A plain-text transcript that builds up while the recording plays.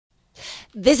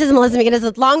This is Melissa McGinnis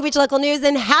with Long Beach Local News,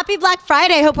 and happy Black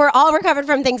Friday. Hope we're all recovered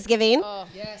from Thanksgiving. Oh,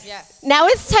 yes. Now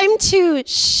it's time to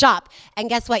shop. And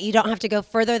guess what? You don't have to go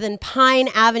further than Pine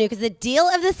Avenue because the deal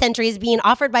of the century is being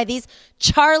offered by these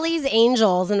Charlie's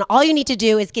Angels. And all you need to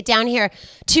do is get down here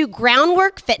to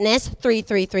Groundwork Fitness,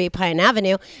 333 Pine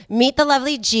Avenue. Meet the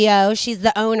lovely Gio. She's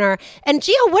the owner. And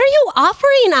Gio, what are you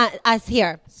offering us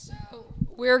here? So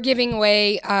we're giving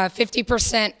away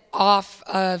 50% off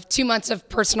of 2 months of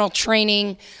personal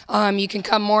training. You can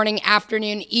come morning,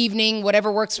 afternoon, evening,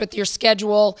 whatever works with your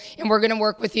schedule, and we're going to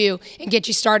work with you and get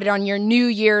you started on your New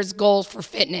Year's goals for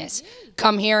fitness.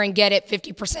 Come here and get it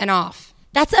 50% off.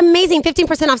 That's amazing,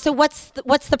 15% off. So what's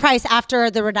the price after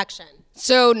the reduction?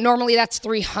 So normally that's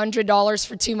 $300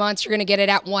 for 2 months. You're going to get it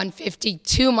at $150.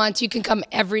 2 months, you can come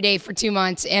every day for 2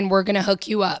 months, and we're going to hook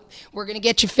you up. We're going to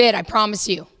get you fit, I promise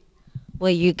you. Well,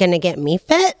 you gonna get me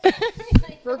fit?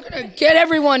 We're gonna get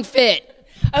everyone fit.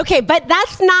 Okay, but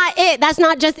that's not it. That's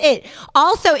not just it.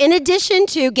 Also, in addition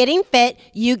to getting fit,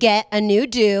 you get a new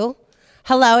do.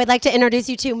 Hello, I'd like to introduce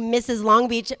you to Mrs. Long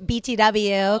Beach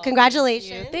BTW.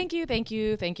 Congratulations. Thank you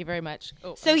very much.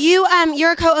 Oh. So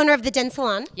you're a co-owner of the Den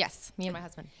Salon? Yes, me and my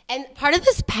husband. And part of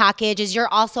this package is you're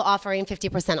also offering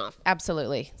 50% off.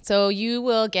 Absolutely. So you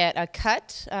will get a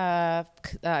cut,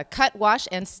 wash,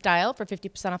 and style for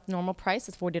 50% off the normal price.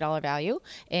 It's $40 value.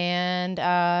 And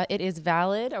it is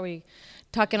valid. Are we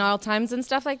talking all times and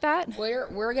stuff like that?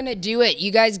 We're gonna do it.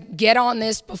 You guys get on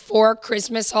this before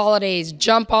Christmas holidays.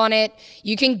 Jump on it.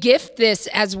 You can gift this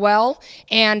as well,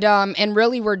 and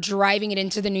really we're driving it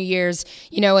into the New Year's.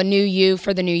 You know, a new you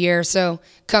for the new year. So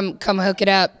come hook it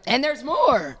up. And there's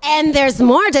more. And there's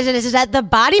more. The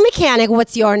Body Mechanic.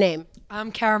 What's your name?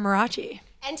 I'm Kara Marachi.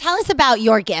 And tell us about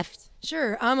your gift.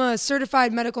 Sure, I'm a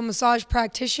certified medical massage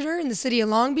practitioner in the city of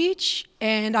Long Beach,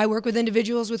 and I work with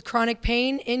individuals with chronic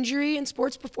pain, injury, and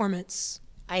sports performance.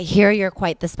 I hear you're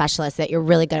quite the specialist, that you're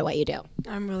really good at what you do.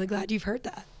 I'm really glad you've heard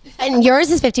that. And yours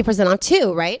is 50% off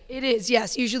too, right? It is,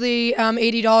 yes. Usually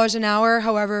 $80 an hour.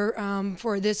 However,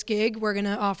 for this gig, we're going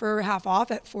to offer half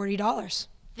off at $40.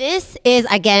 This is,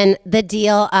 again, the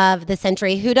deal of the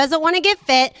century. Who doesn't want to get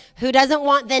fit? Who doesn't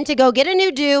want then to go get a new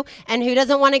do? And who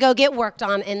doesn't want to go get worked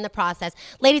on in the process?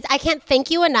 Ladies, I can't thank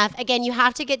you enough. Again, you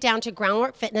have to get down to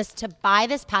Groundwork Fitness to buy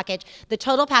this package. The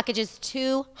total package is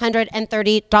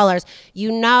 $230.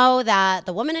 You know that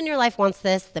the woman in your life wants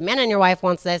this. The man in your wife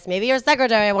wants this. Maybe your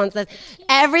secretary wants this.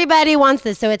 Everybody wants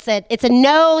this. So it's a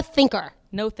no-thinker.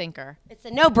 No thinker. It's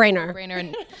a no-brainer. No-brainer.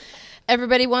 And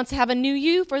everybody wants to have a new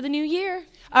you for the new year.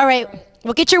 All right,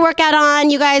 well, get your workout on.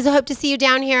 You guys, I hope to see you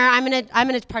down here. I'm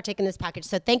gonna partake in this package.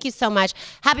 So thank you so much.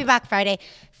 Happy Black Friday.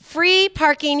 Free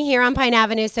parking here on Pine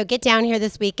Avenue. So get down here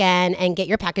this weekend and get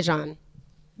your package on.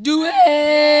 Do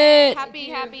it.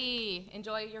 Happy.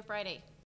 Enjoy your Friday.